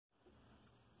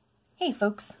Hey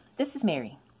folks, this is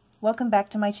Mary. Welcome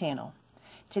back to my channel.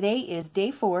 Today is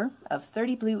day 4 of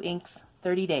 30 Blue Ink's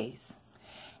 30 days.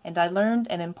 And I learned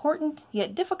an important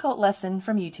yet difficult lesson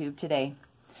from YouTube today.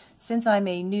 Since I'm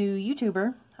a new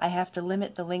YouTuber, I have to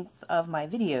limit the length of my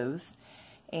videos.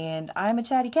 And I'm a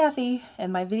chatty Cathy,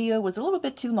 and my video was a little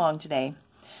bit too long today.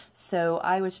 So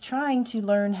I was trying to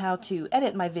learn how to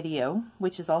edit my video,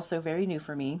 which is also very new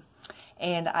for me.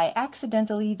 And I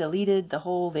accidentally deleted the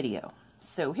whole video.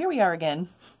 So here we are again,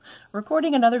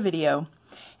 recording another video,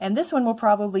 and this one will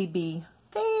probably be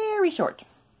very short,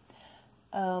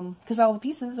 because all the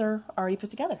pieces are already put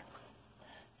together.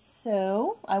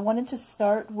 So I wanted to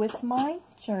start with my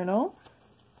journal.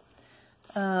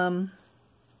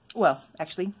 Well,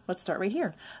 actually, let's start right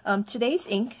here. Today's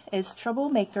ink is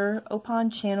Troublemaker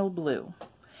Opon Channel Blue,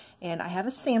 and I have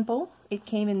a sample. It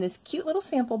came in this cute little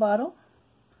sample bottle.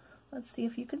 Let's see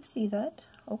if you can see that.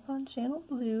 Opon Channel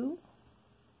Blue.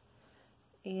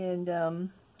 And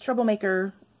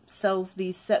Troublemaker sells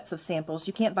these sets of samples.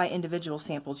 You can't buy individual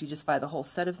samples, you just buy the whole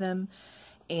set of them.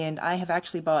 And I have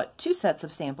actually bought 2 sets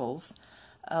of samples,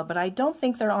 but I don't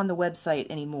think they're on the website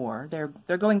anymore.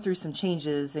 They're going through some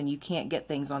changes and you can't get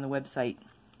things on the website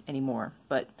anymore.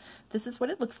 But this is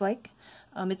what it looks like.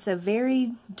 It's a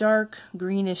very dark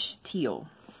greenish teal.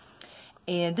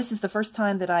 And this is the first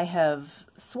time that I have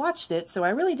swatched it, so I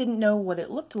really didn't know what it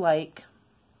looked like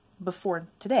before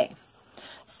today.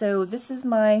 So this is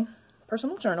my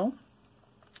personal journal,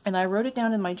 and I wrote it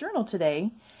down in my journal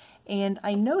today, and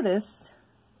I noticed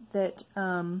that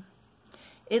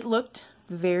it looked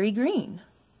very green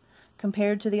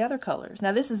compared to the other colors.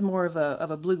 Now this is more of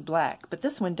a blue-black, but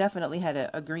this one definitely had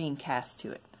a green cast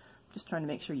to it. Just trying to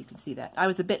make sure you can see that. I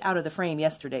was a bit out of the frame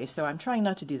yesterday, so I'm trying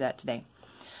not to do that today.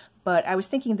 But I was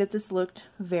thinking that this looked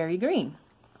very green.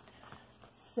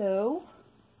 So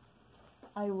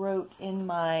I wrote in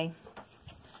my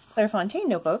Clairefontaine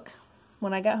notebook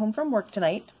when I got home from work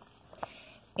tonight,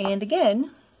 and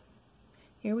again,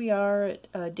 here we are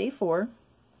at day 4,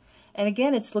 and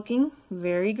again it's looking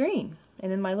very green,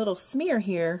 and in my little smear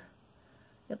here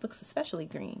it looks especially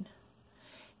green.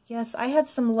 Yes, I had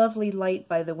some lovely light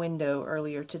by the window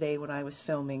earlier today when I was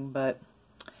filming, but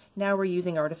now we're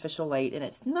using artificial light and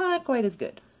it's not quite as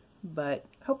good, but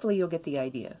hopefully you'll get the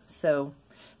idea. So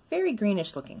very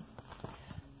greenish looking.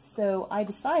 So I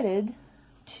decided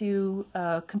to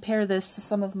compare this to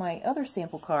some of my other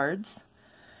sample cards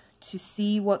to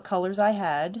see what colors I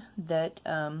had that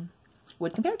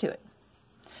would compare to it.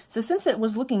 So since it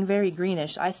was looking very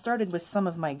greenish, I started with some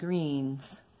of my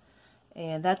greens,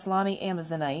 and that's Lamy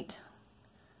Amazonite,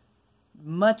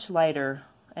 much lighter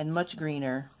and much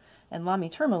greener, and Lamy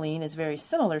Tourmaline is very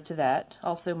similar to that,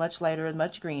 also much lighter and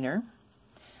much greener.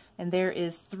 And there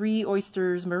is 3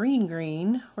 Oysters Marine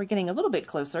Green. We're getting a little bit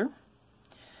closer.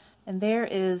 And there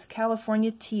is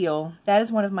California Teal. That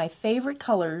is one of my favorite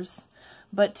colors,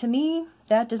 but to me,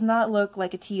 that does not look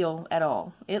like a teal at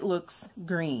all. It looks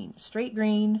green. Straight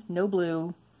green, no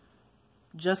blue,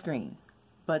 just green.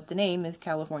 But the name is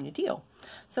California Teal.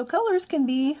 So colors can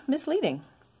be misleading.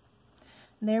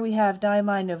 And there we have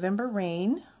Diamine November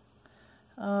Rain.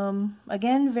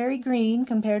 Again, very green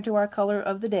compared to our color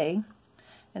of the day.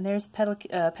 And there's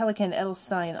Pelican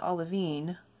Edelstein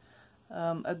Olivine.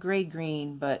 A gray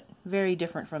green, but very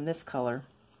different from this color.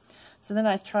 So then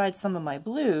I tried some of my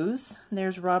blues.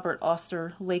 There's Robert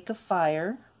Oster Lake of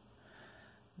Fire.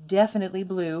 Definitely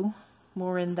blue,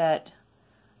 more in that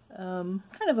kind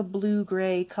of a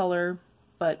blue-gray color,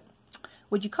 but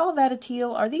would you call that a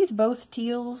teal? Are these both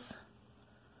teals?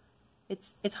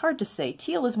 It's hard to say.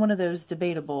 Teal is one of those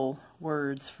debatable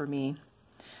words for me.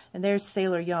 And there's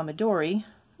Sailor Yamadori,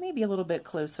 maybe a little bit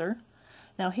closer.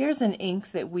 Now here's an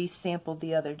ink that we sampled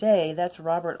the other day. That's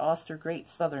Robert Oster Great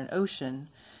Southern Ocean.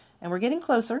 And we're getting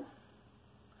closer.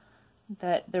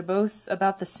 That they're both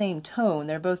about the same tone.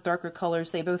 They're both darker colors.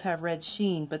 They both have red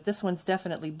sheen, but this one's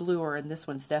definitely bluer and this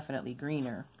one's definitely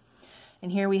greener.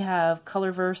 And here we have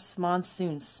Colorverse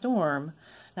Monsoon Storm.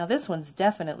 Now this one's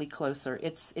definitely closer.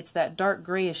 It's that dark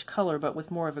grayish color but with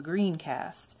more of a green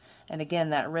cast. And again,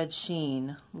 that red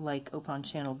sheen like Opon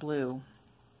Channel Blue.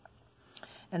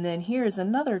 And then here's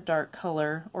another dark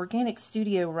color, Organic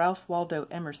Studio Ralph Waldo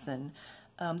Emerson.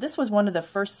 This was one of the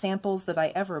first samples that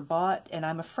I ever bought, and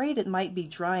I'm afraid it might be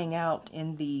drying out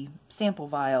in the sample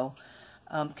vial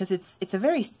because it's a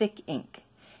very thick ink.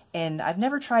 And I've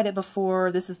never tried it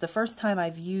before. This is the first time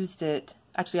I've used it.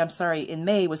 Actually, I'm sorry, in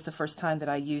May was the first time that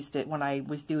I used it when I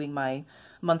was doing my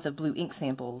month of blue ink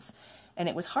samples. And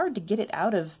it was hard to get it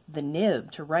out of the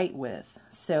nib to write with.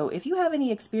 So if you have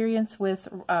any experience with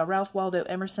Ralph Waldo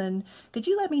Emerson, could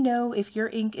you let me know if your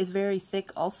ink is very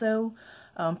thick also?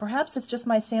 Perhaps it's just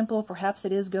my sample, perhaps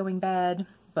it is going bad,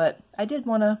 but I did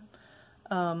want to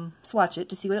swatch it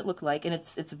to see what it looked like, and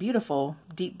it's a beautiful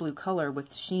deep blue color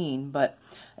with sheen, but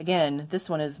again, this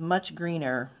one is much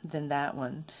greener than that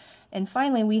one. And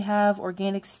finally, we have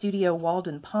Organic Studio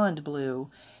Walden Pond Blue,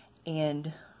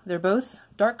 and they're both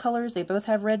dark colors, they both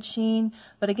have red sheen,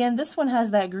 but again, this one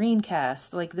has that green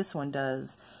cast like this one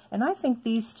does. And I think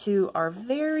these two are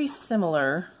very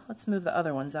similar. Let's move the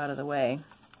other ones out of the way.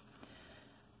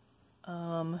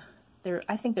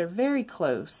 I think they're very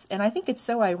close, and I think it's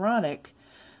so ironic.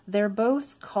 They're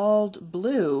both called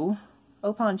blue,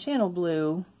 Opon Channel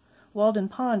Blue, Walden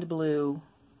Pond Blue,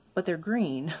 but they're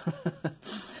green.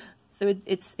 So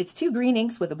it's two green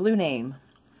inks with a blue name.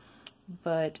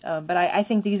 But I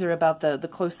think these are about the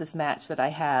closest match that I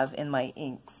have in my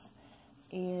inks.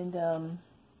 And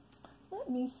let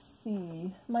me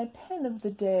see, my pen of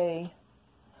the day.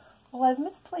 Well, I've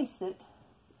misplaced it.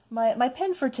 My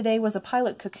pen for today was a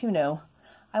Pilot Kakuno.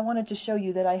 I wanted to show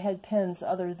you that I had pens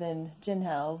other than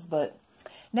Jinhao's, but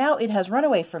now it has run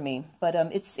away from me. But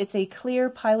it's a clear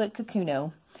Pilot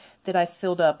Kakuno that I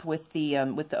filled up with the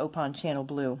Opon Channel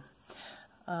Blue.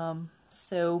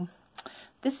 So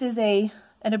this is an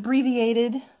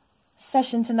abbreviated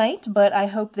session tonight, but I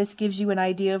hope this gives you an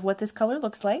idea of what this color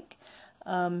looks like.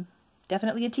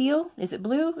 Definitely a teal. Is it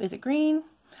blue? Is it green?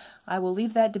 I will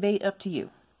leave that debate up to you.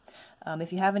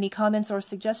 If you have any comments or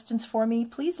suggestions for me,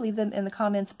 please leave them in the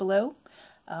comments below.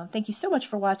 Thank you so much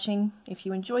for watching. If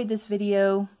you enjoyed this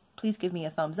video, please give me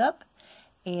a thumbs up.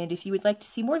 And if you would like to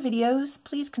see more videos,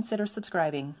 please consider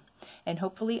subscribing. And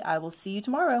hopefully I will see you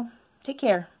tomorrow. Take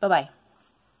care. Bye-bye.